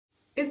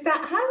Is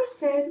that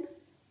Harrison?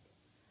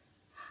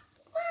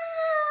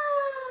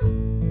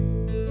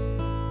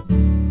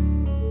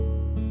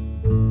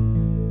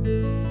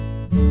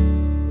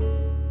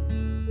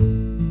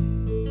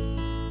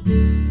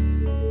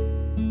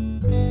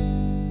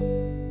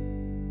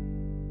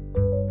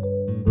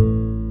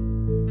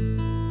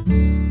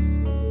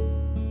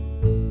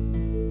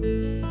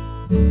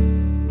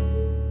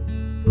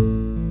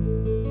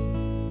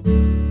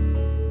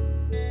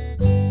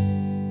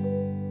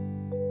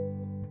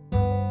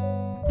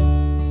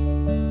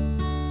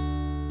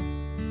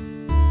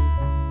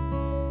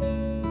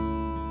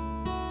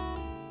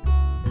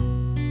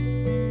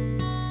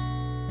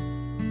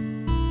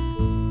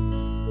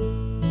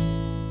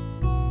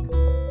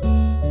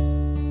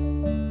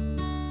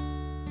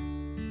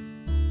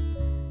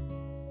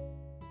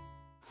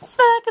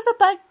 Snug as a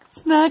bug,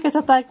 snug as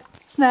a bug,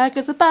 snug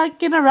as a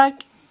bug in a rug.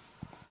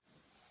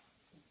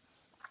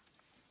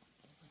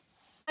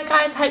 Hi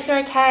guys, hope you're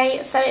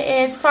okay. So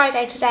it is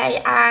Friday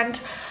today and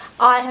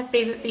I have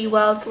been the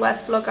world's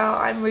worst vlogger.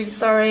 I'm really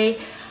sorry.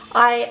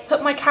 I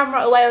put my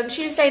camera away on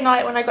Tuesday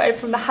night when I got home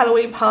from the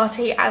Halloween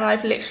party and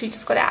I've literally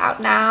just got it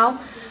out now.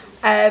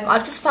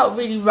 I've just felt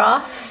really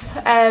rough.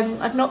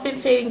 I've not been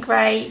feeling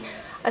great.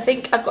 I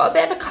think I've got a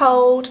bit of a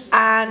cold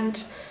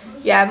and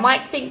yeah,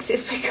 Mike thinks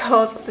it's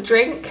because of the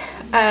drink,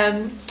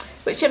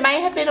 which it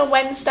may have been on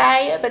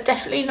Wednesday, but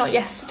definitely not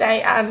yesterday,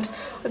 and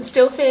I'm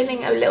still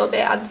feeling a little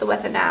bit under the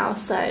weather now,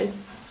 so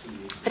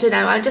I don't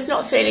know, I'm just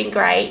not feeling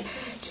great.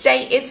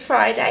 Today is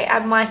Friday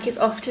and Mike is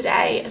off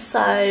today,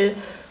 so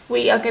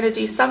we are going to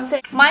do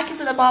something. Mike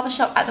is at the barber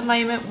shop at the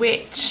moment,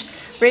 which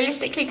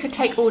realistically could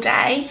take all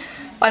day,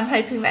 but I'm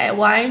hoping that it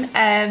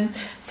won't.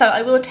 So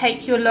I will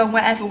take you along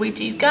wherever we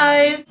do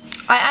go.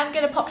 I am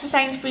going to pop to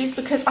Sainsbury's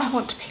because I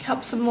want to pick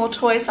up some more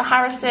toys for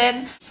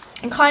Harrison.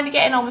 I'm kind of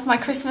getting on with my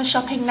Christmas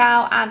shopping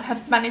now and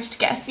have managed to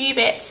get a few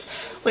bits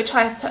which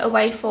I have put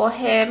away for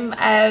him.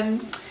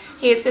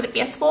 He is going to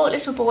be a sport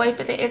little boy,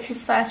 but it is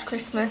his first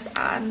Christmas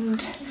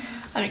and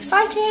I'm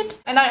excited.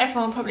 I know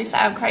everyone will probably say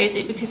I'm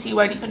crazy because he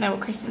won't even know what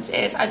Christmas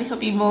is and he'll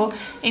be more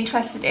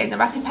interested in the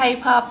wrapping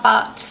paper,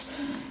 but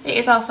it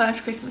is our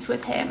first Christmas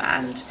with him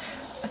and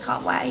I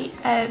can't wait.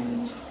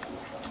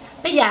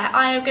 But yeah,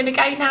 I am going to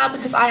go now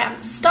because I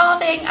am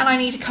starving and I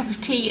need a cup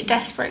of tea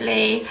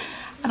desperately.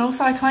 And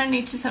also I kind of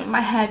need to do something with my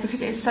hair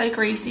because it is so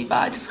greasy, but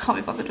I just can't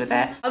be bothered with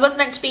it. I was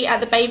meant to be at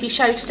the baby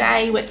show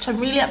today, which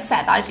I'm really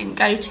upset that I didn't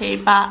go to,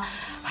 but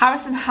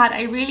Harrison had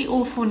a really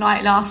awful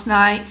night last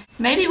night.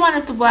 Maybe one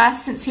of the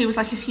worst since he was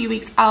like a few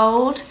weeks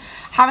old.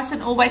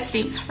 Harrison always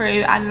sleeps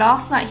through and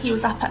last night he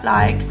was up at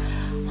like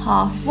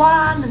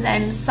 1:30 and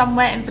then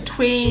somewhere in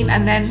between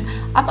and then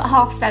up at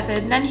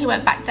 7:30. Then he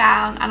went back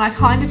down and I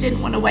kind of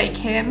didn't want to wake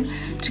him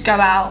to go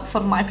out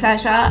for my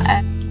pleasure.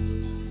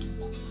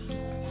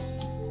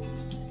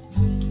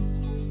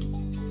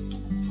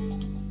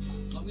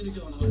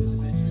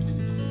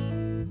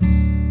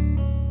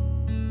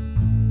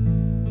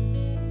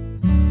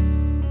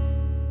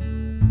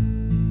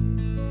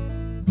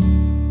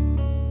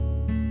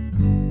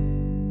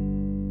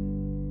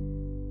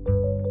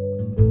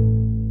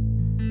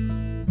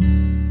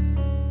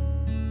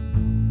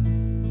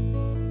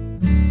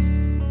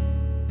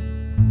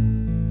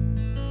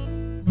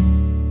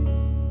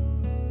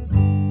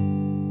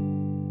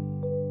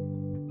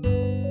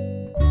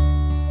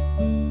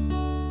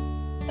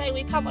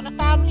 We come on a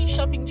family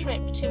shopping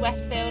trip to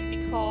Westfield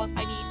because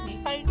I need a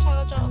new phone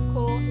charger, of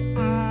course, and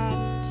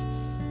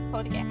I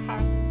want to get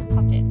Harrison some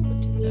puppets,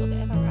 which is a little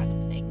bit of a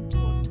random thing to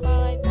want to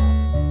buy, but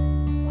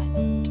why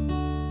not?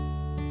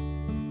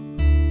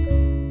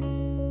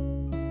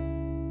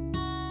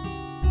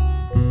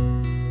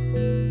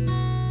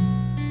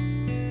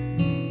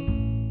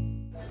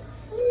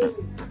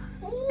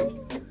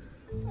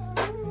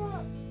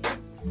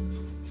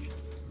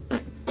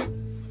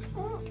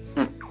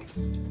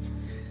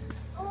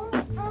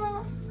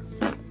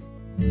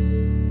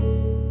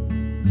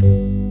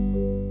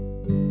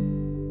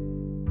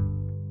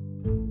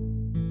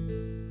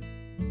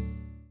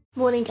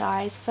 Morning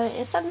guys, so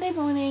it's Sunday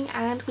morning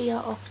and we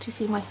are off to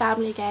see my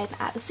family again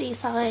at the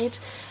seaside.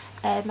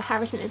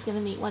 Harrison is going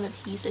to meet one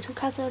of his little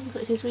cousins,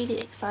 which is really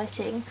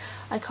exciting.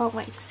 I can't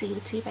wait to see the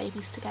two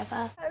babies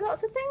together.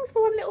 Lots of things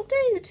for one little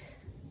dude.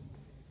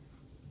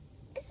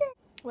 Is it?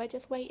 We're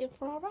just waiting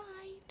for our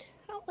ride,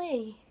 aren't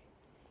we?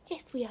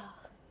 Yes we are.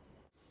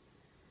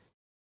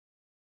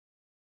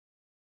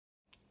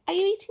 Are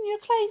you eating your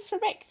clothes for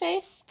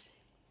breakfast?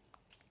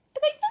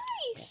 Are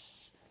they nice?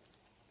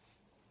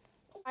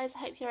 Guys, I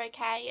hope you're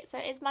okay. So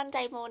it's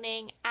Monday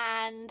morning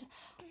and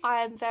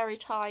I am very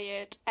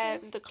tired.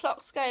 The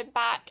clock's going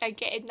back and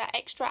getting that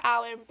extra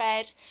hour in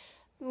bed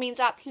means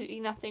absolutely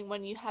nothing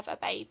when you have a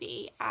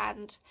baby,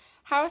 and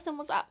Harrison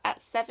was up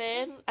at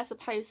 7 as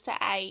opposed to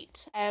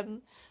 8,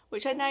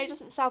 which I know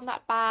doesn't sound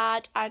that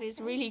bad and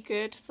is really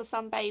good for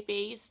some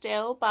babies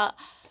still, but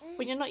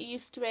when you're not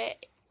used to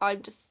it,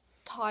 I'm just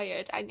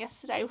tired, and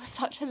yesterday was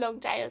such a long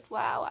day as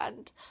well,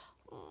 and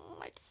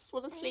I just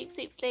want to sleep,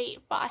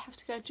 but I have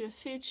to go to a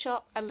food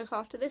shop and look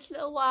after this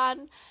little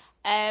one,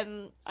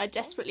 I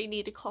desperately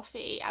need a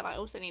coffee, and I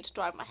also need to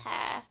dry my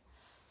hair.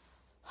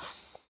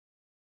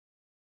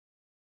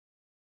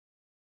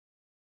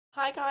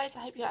 Hi guys,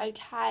 I hope you're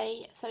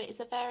okay. So it is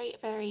a very,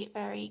 very,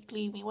 very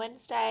gloomy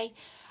Wednesday,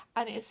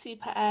 and it is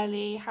super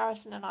early.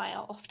 Harrison and I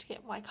are off to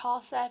get my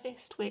car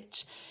serviced,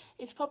 which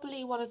is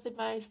probably one of the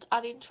most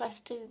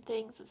uninteresting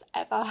things that's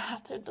ever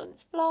happened on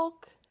this vlog.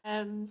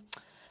 And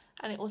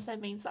it also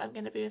means that I'm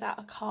going to be without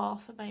a car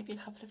for maybe a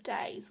couple of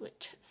days,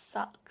 which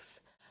sucks.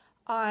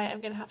 I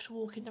am going to have to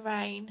walk in the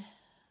rain,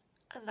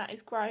 and that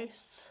is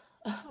gross.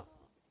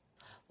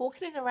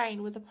 Walking in the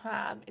rain with a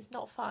pram is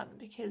not fun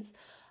because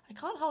I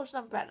can't hold an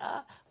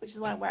umbrella, which is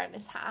why I'm wearing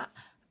this hat,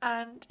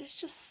 and it's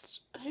just,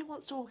 who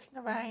wants to walk in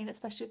the rain,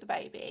 especially with a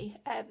baby?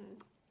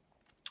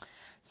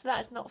 So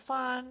that is not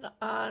fun,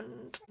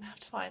 and I have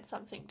to find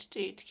something to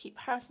do to keep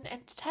Harrison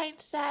entertained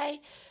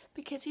today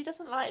because he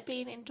doesn't like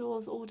being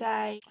indoors all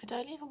day. I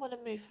don't even want to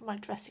move from my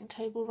dressing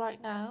table right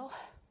now,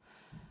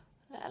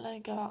 let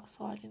alone go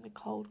outside in the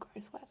cold,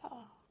 gross weather.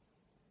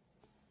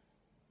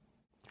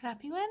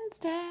 Happy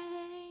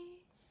Wednesday!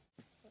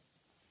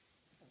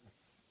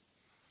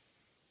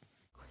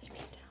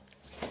 Creeping down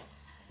the stairs.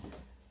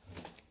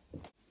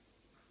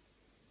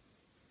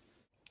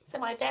 So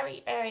my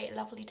very, very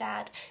lovely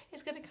dad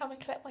is going to come and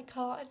collect my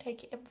car and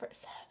take it in for a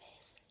service.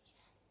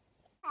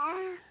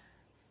 Yes.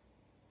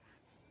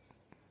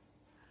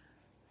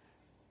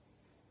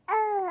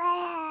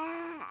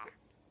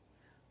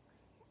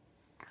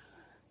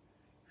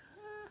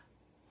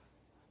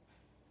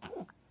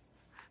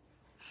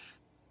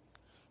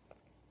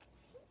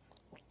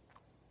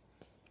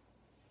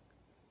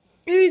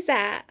 Who is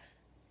that?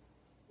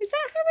 Is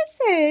that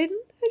Harrison?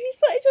 Have you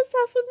spotted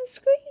yourself on the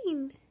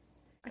screen?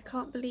 I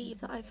can't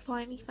believe that I've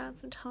finally found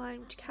some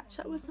time to catch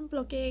up with some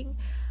vlogging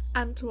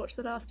and to watch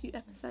the last few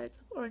episodes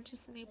of Orange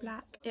is the New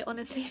Black. It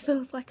honestly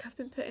feels like I've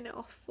been putting it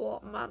off for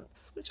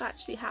months, which I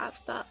actually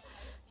have, but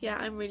yeah,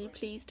 I'm really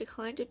pleased to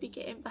kind of be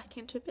getting back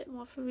into a bit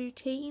more of a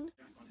routine.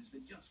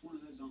 Just one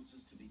of those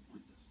answers to be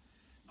pointless.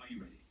 Are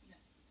you ready? Yes.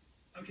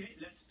 Okay,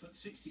 let's put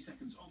 60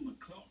 seconds on the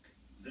clock.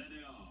 There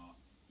they are.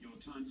 Your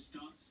time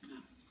starts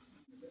now.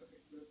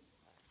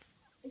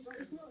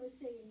 It's not a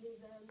scene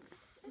with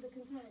the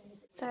concern is.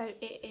 So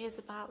it is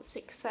about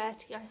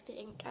 6:30 I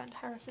think, and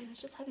Harrison has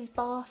just had his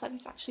bath and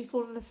he's actually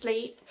fallen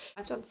asleep.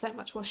 I've done so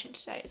much washing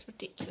today, it's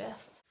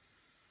ridiculous.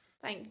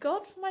 Thank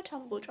God for my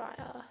tumble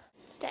dryer.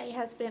 Today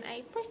has been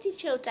a pretty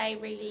chill day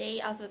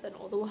really, other than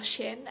all the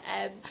washing.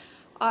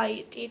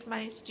 I did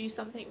manage to do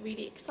something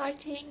really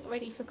exciting,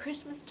 ready for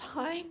Christmas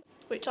time,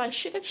 which I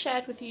should have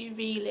shared with you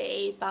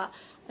really, but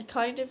I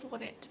kind of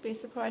want it to be a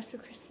surprise for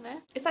Christmas.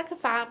 It's like a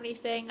family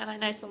thing, and I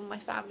know some of my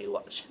family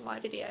watch my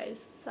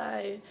videos, so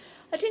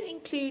I didn't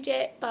include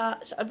it,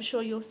 but I'm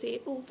sure you'll see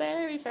it all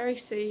very, very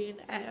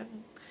soon.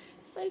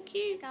 So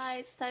cute.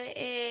 Guys, so it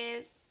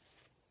is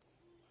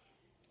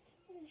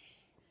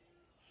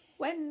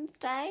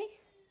Wednesday.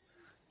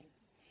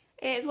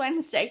 It is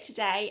Wednesday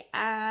today,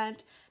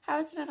 and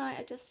Harrison and I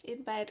are just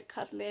in bed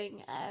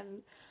cuddling.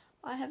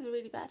 I have a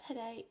really bad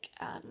headache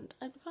and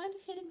I'm kind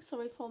of feeling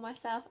sorry for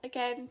myself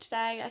again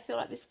today. I feel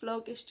like this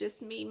vlog is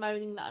just me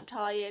moaning that I'm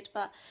tired,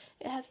 but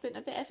it has been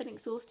a bit of an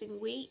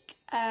exhausting week.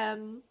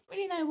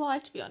 Really know why,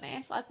 to be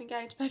honest. I've been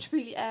going to bed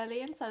really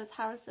early and so has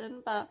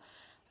Harrison, but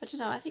I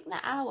don't know, I think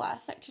that hour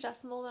affected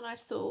us more than I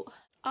thought.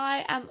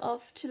 I am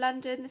off to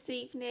London this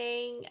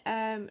evening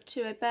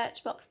to a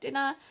Birchbox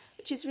dinner,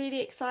 which is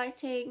really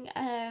exciting.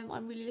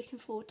 I'm really looking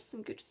forward to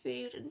some good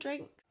food and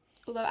drink.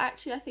 Although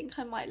actually I think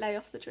I might lay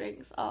off the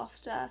drinks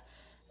after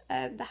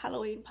the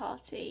Halloween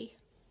party.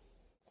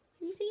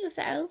 Can you see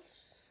yourself?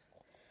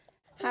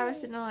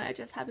 Harrison and I are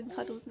just having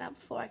cuddles now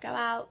before I go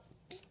out.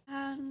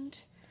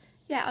 And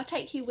yeah, I'll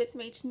take you with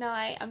me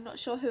tonight. I'm not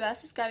sure who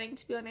else is going,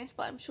 to be honest,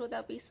 but I'm sure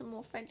there'll be some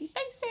more friendly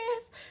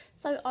faces,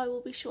 so I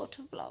will be sure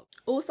to vlog.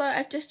 Also,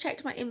 I've just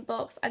checked my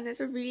inbox and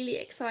there's a really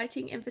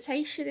exciting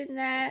invitation in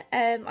there.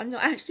 I'm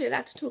not actually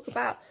allowed to talk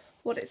about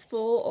what it's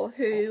for or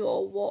who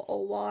or what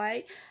or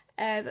why.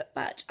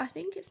 But I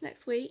think it's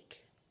next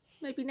week,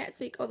 maybe next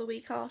week or the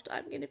week after.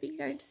 I'm going to be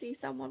going to see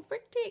someone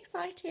pretty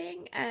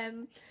exciting.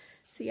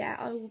 So yeah,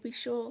 I will be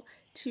sure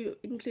to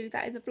include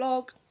that in the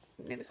vlog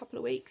in a couple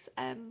of weeks.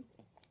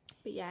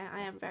 But yeah,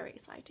 I am very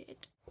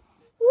excited.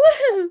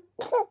 Woo!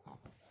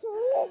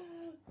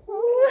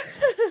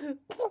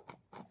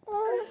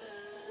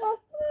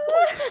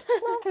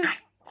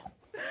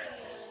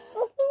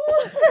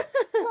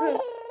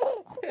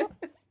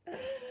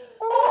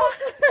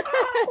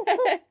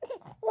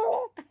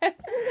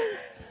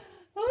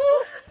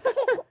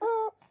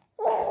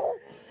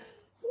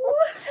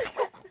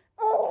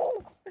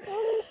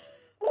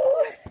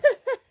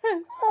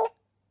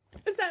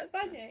 Is that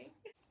funny?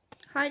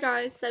 Hi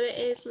guys, so it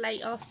is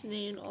late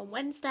afternoon on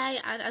Wednesday,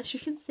 and as you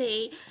can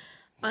see,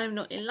 I'm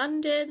not in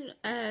London.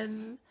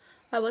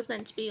 I was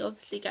meant to be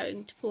obviously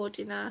going for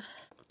dinner.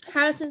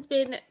 Harrison's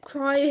been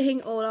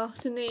crying all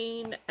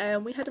afternoon.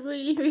 We had a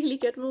really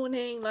good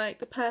morning, like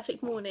the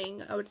perfect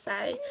morning I would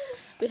say.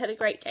 We had a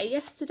great day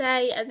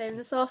yesterday, and then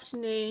this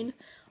afternoon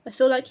I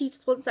feel like he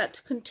just wants that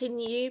to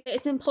continue.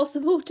 It's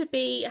impossible to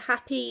be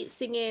happy,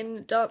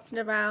 singing, dancing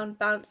around,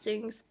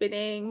 bouncing,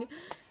 spinning,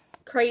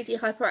 crazy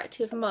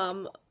hyperactive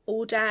mum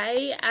all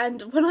day,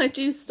 and when I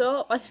do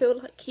stop I feel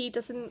like he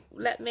doesn't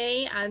let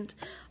me and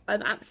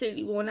I'm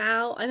absolutely worn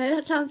out. I know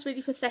that sounds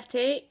really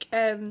pathetic,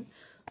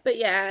 but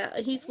yeah,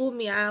 he's worn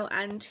me out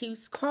and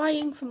he's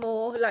crying for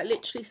more, like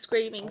literally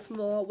screaming for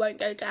more, won't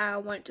go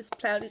down, won't just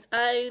play on his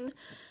own.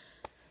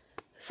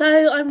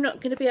 So I'm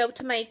not going to be able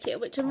to make it,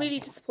 which I'm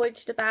really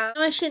disappointed about.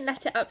 I shouldn't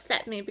let it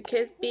upset me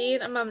because being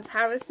a mum to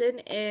Harrison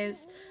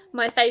is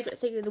my favourite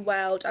thing in the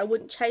world. I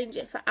wouldn't change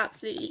it for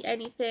absolutely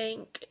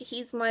anything.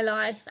 He's my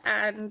life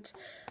and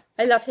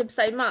I love him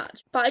so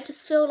much. But I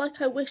just feel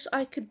like I wish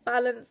I could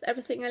balance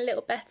everything a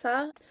little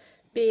better.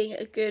 Being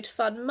a good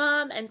fun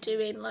mum and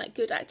doing like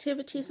good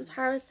activities with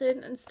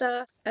Harrison and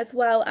stuff, as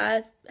well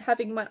as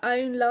having my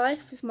own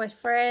life with my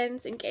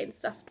friends and getting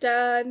stuff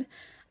done.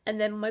 And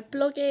then my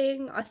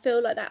blogging, I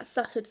feel like that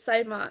suffered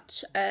so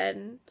much,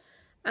 and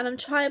I'm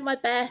trying my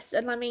best.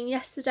 And I mean,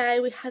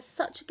 yesterday we had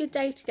such a good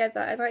day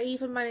together and I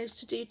even managed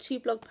to do 2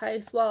 blog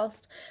posts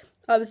whilst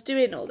I was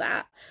doing all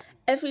that.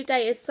 Every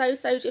day is so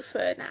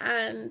different,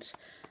 and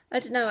I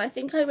don't know, I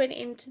think I went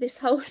into this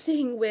whole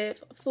thing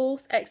with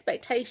false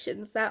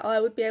expectations that I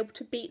would be able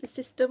to beat the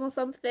system or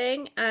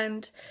something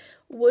and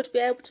would be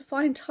able to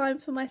find time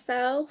for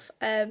myself.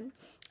 And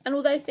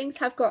although things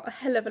have got a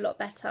hell of a lot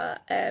better,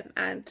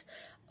 and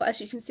as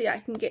you can see I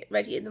can get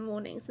ready in the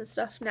mornings and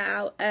stuff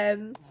now,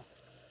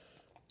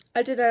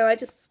 I don't know,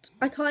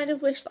 I kind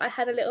of wish that I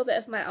had a little bit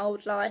of my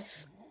old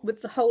life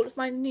with the whole of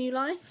my new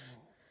life.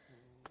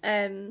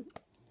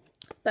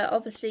 But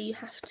obviously you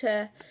have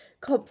to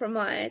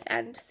compromise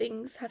and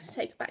things have to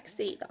take a back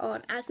seat that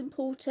aren't as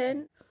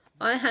important.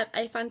 I have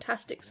a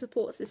fantastic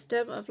support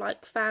system of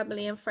like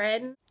family and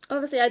friends.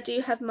 Obviously I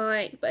do have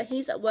Mike, but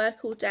he's at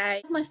work all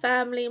day. My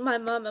family, my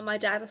mum and my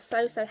dad are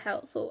so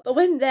helpful. But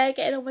when they're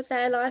getting on with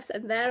their lives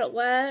and they're at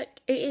work,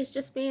 it is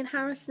just me and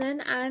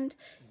Harrison, and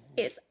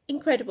it's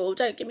incredible,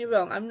 don't get me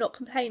wrong. I'm not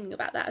complaining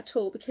about that at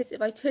all, because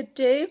if I could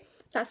do,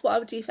 that's what I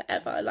would do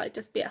forever, like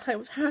just be at home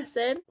with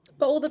Harrison.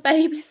 But all the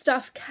baby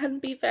stuff can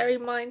be very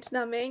mind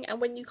numbing, and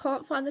when you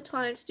can't find the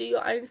time to do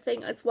your own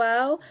thing as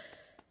well,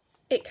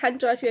 it can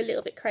drive you a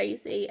little bit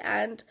crazy.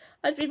 And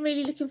I've been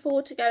really looking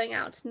forward to going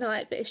out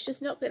tonight, but it's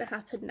just not going to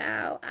happen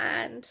now,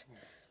 and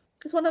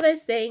it's one of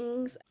those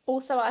things.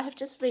 Also, I have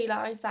just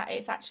realised that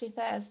it's actually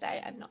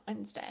Thursday and not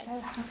Wednesday. So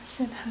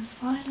Harrison has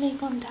finally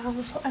gone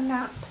down for a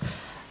nap.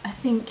 I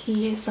think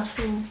he is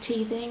suffering with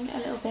teething a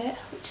little bit,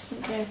 which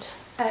isn't good.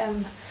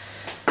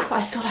 But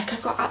I feel like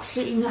I've got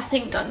absolutely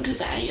nothing done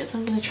today, so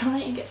I'm going to try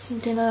and get some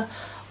dinner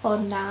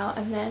on now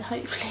and then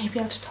hopefully be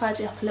able to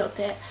tidy up a little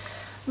bit.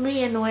 I'm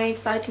really annoyed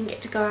that I didn't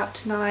get to go out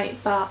tonight,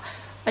 but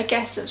I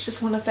guess it's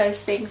just one of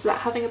those things about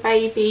having a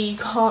baby. You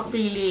can't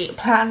really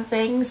plan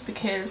things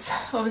because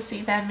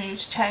obviously their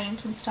moods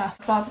change and stuff.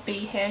 I'd rather be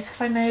here because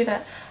I know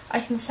that I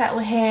can settle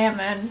him,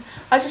 and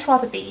I'd just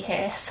rather be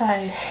here. So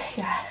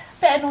yeah,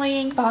 a bit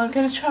annoying, but I'm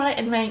going to try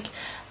and make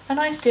a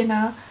nice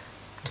dinner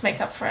to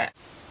make up for it.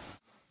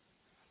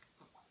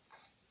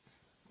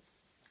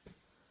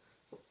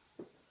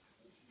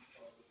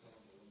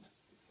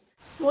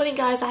 Morning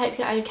guys, I hope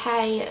you're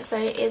okay. So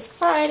it is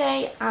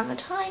Friday and the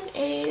time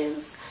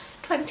is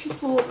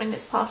 24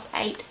 minutes past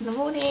 8 in the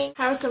morning.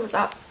 Harrison was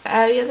up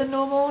earlier than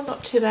normal,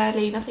 not too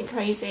early, nothing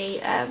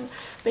crazy,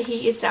 but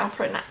he is down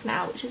for a nap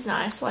now, which is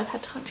nice. So I've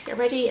had time to get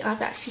ready, and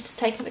I've actually just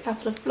taken a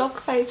couple of blog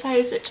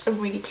photos, which I'm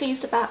really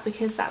pleased about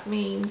because that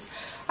means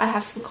I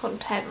have some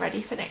content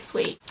ready for next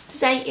week.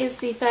 Today is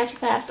the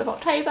 31st of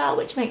October,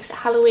 which makes it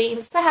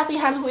Halloween. So happy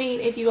Halloween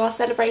if you are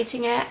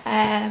celebrating it.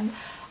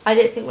 I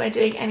don't think we're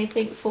doing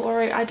anything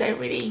for it. I don't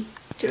really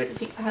do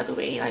anything for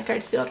Halloween. I go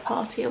to the odd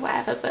party or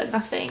whatever, but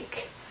nothing,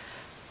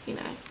 you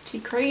know, too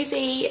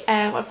crazy.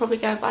 I'll probably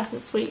go and buy some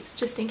sweets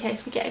just in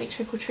case we get any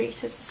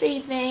trick-or-treaters this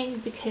evening,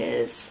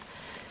 because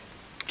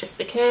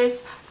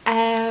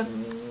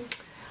and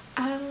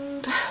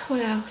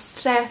what else?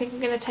 Today I think I'm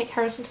going to take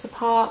Harrison to the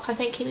park. I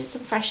think he needs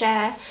some fresh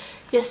air.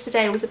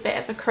 Yesterday was a bit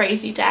of a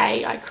crazy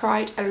day. I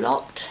cried a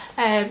lot.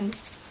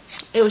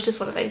 It was just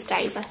one of those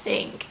days, I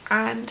think,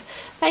 and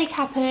they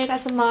happen.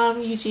 As a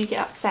mum, you do get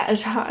upset at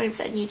times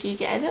and you do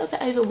get a little bit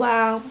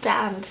overwhelmed,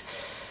 and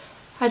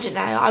I don't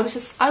know, I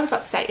was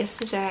upset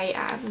yesterday,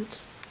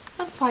 and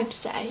I'm fine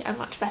today. I'm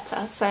much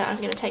better. So I'm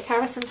going to take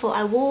Harrison for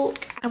a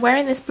walk. I'm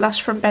wearing this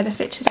blush from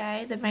Benefit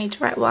today, the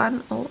Majorette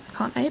one. Oh, I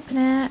can't open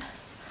it.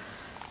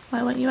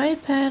 Why won't you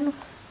open?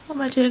 What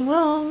am I doing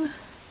wrong?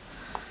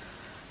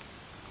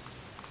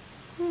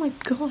 Oh my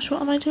gosh,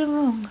 what am I doing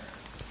wrong?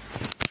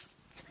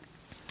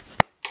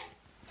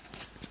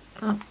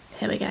 Oh,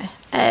 here we go.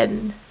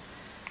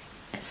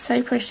 It's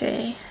so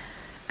pretty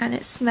and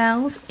it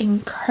smells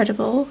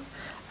incredible.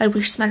 I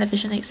wish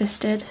Smell-O-Vision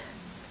existed.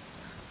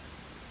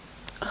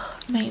 Oh,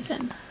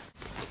 amazing.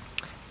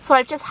 So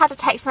I've just had a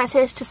text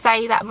message to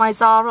say that my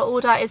Zara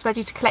order is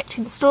ready to collect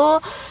in store,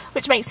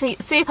 which makes me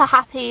super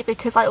happy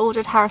because I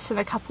ordered Harrison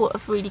a couple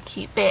of really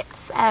cute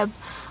bits.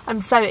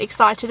 I'm so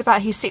excited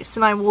about his 6 to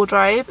 9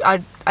 wardrobe. I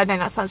know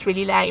that sounds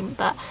really lame,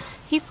 but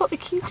he's got the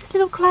cutest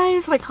little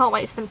clothes and I can't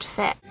wait for them to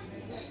fit.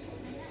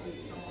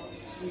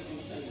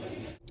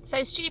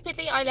 So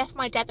stupidly I left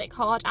my debit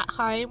card at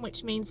home,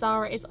 which means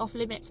Zara is off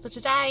limits for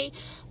today,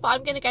 but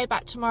I'm going to go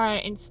back tomorrow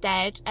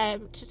instead.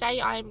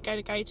 Today I'm going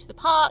to go to the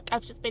park.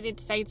 I've just been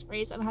into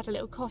Sainsbury's and had a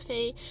little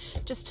coffee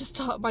just to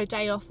start my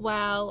day off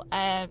well.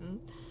 And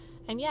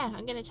yeah,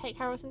 I'm going to take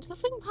Harrison to the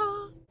swing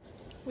park.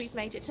 We've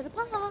made it to the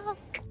park.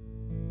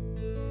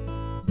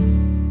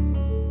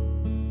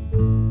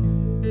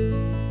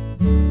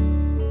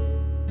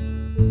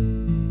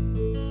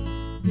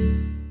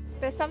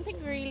 There's something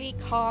really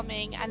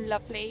calming and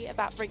lovely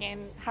about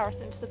bringing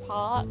Harrison to the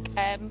park.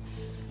 I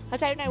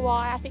don't know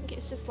why, I think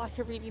it's just like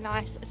a really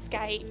nice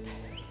escape.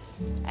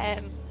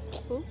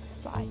 Ooh,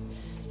 fly.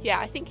 Yeah,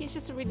 I think it's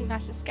just a really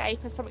nice escape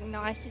and something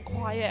nice and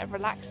quiet and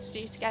relaxed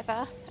to do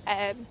together.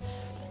 I'm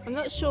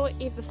not sure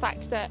if the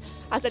fact that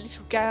as a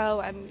little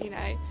girl and, you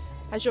know,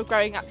 as you're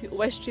growing up you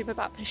always dream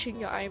about pushing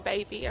your own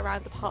baby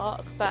around the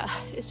park, but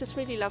it's just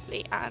really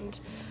lovely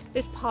and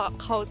this park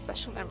holds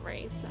special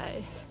memories,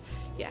 so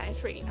yeah,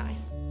 it's really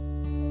nice.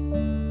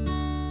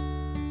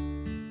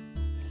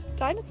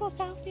 Dinosaur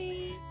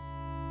selfie!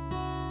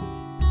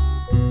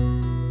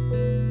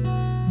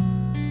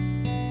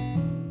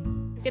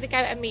 I'm gonna go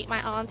and meet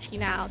my auntie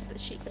now so that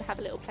she could have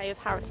a little play with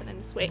Harrison in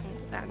the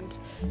swings and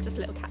just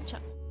a little catch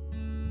up.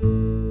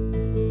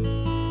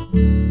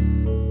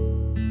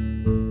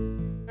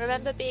 I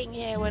remember being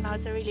here when I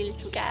was a really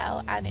little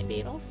girl and it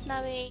being all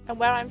snowy, and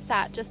where I'm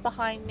sat just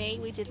behind me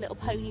we did little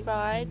pony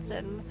rides,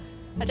 and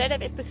I don't know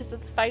if it's because of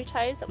the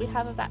photos that we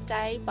have of that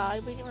day, but I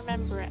really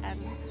remember it,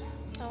 and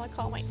oh, I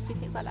can't wait to do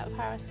things like that with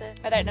Harrison.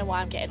 I don't know why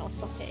I'm getting all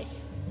soppy.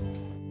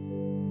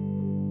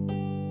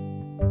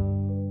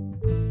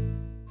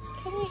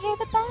 Can you hear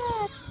the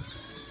birds?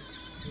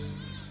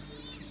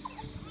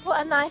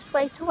 What a nice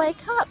way to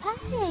wake up,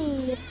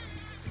 hey!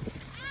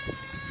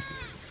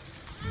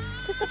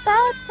 Did the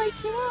birds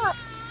wake you up?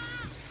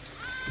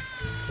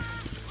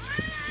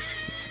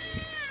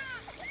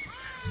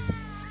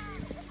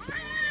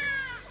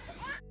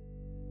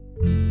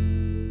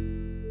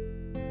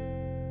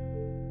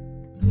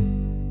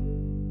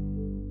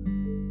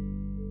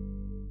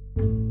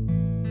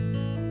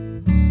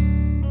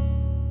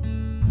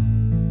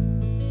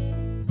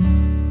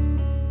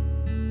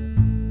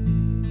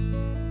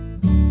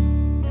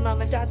 Mum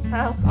and Dad's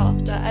house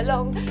after a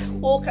long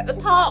walk at the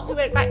park. We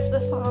went back to the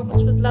farm,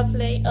 which was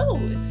lovely. Oh,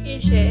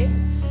 excuse you.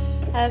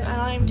 And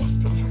I'm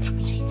desperate for a cup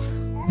of tea now.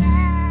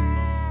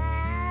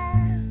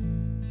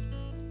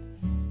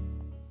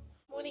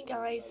 Morning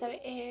guys, so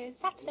it is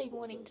Saturday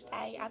morning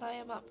today and I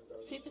am up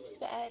super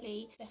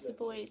early. Left the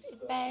boys in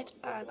bed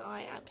and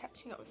I am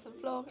catching up with some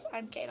vlogs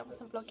and getting on with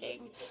some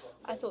vlogging.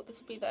 I thought this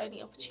would be the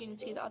only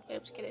opportunity that I'd be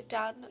able to get it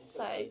done,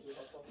 so I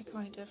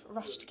kind of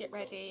rushed to get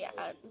ready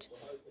and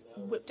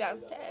whip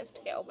downstairs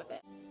to get on with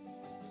it.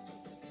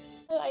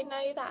 So I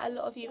know that a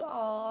lot of you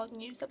are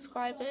new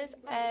subscribers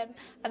and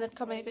have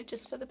come over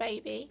just for the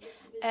baby,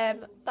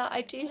 but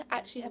I do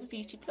actually have a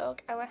beauty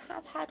blog and I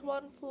have had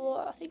one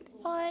for I think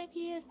 5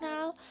 years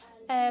now,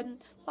 but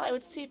I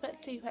would super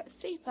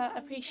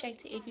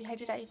appreciate it if you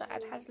headed over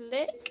and had a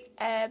look.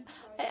 I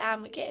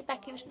am getting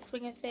back into the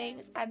swing of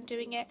things and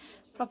doing it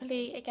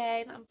properly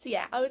again, so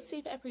yeah, I would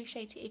super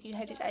appreciate it if you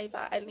headed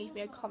over and leave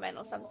me a comment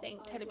or something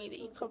telling me that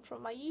you've come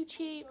from my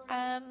YouTube.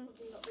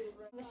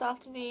 This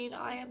afternoon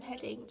I am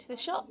heading to the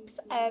shops.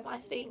 I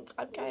think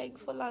I'm going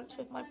for lunch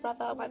with my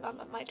brother, my mum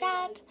and my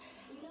dad,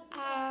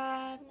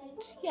 and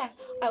yeah,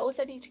 I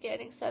also need to get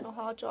an external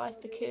hard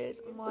drive because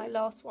my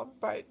last one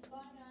broke,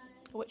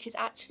 which is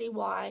actually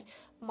why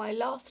my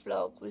last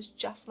vlog was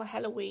just my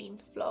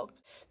Halloween vlog,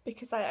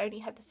 because I only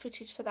had the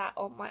footage for that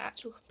on my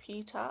actual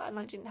computer and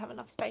I didn't have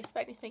enough space for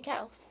anything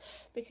else,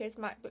 because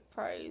MacBook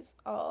Pros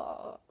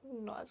are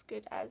not as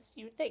good as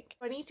you would think.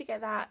 I need to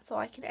get that so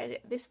I can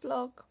edit this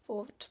vlog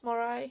for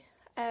tomorrow.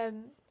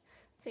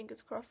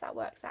 Fingers crossed that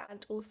works out,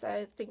 and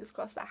also fingers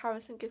crossed that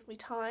Harrison gives me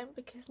time,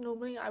 because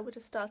normally I would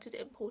have started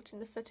importing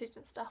the footage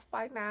and stuff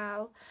by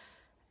now.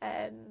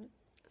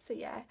 So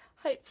yeah,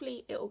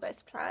 hopefully it all goes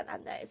to plan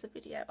and there is a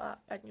video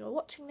up and you're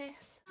watching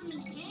this.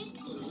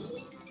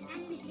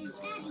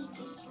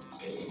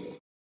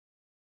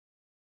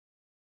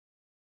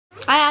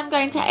 I am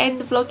going to end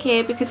the vlog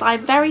here because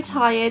I'm very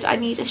tired. I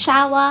need a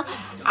shower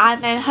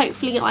and then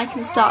hopefully I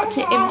can start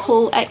to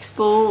import,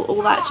 export,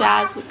 all that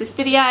jazz with this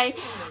video.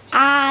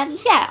 And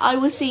yeah, I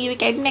will see you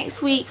again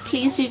next week.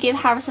 Please do give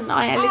Harrison and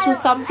I a little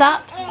thumbs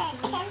up.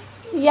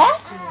 Yeah?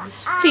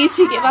 Please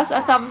do give us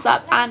a thumbs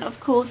up and of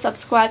course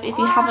subscribe if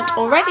you haven't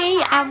already,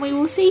 and we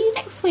will see you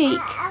next week.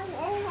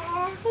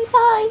 Say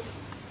bye.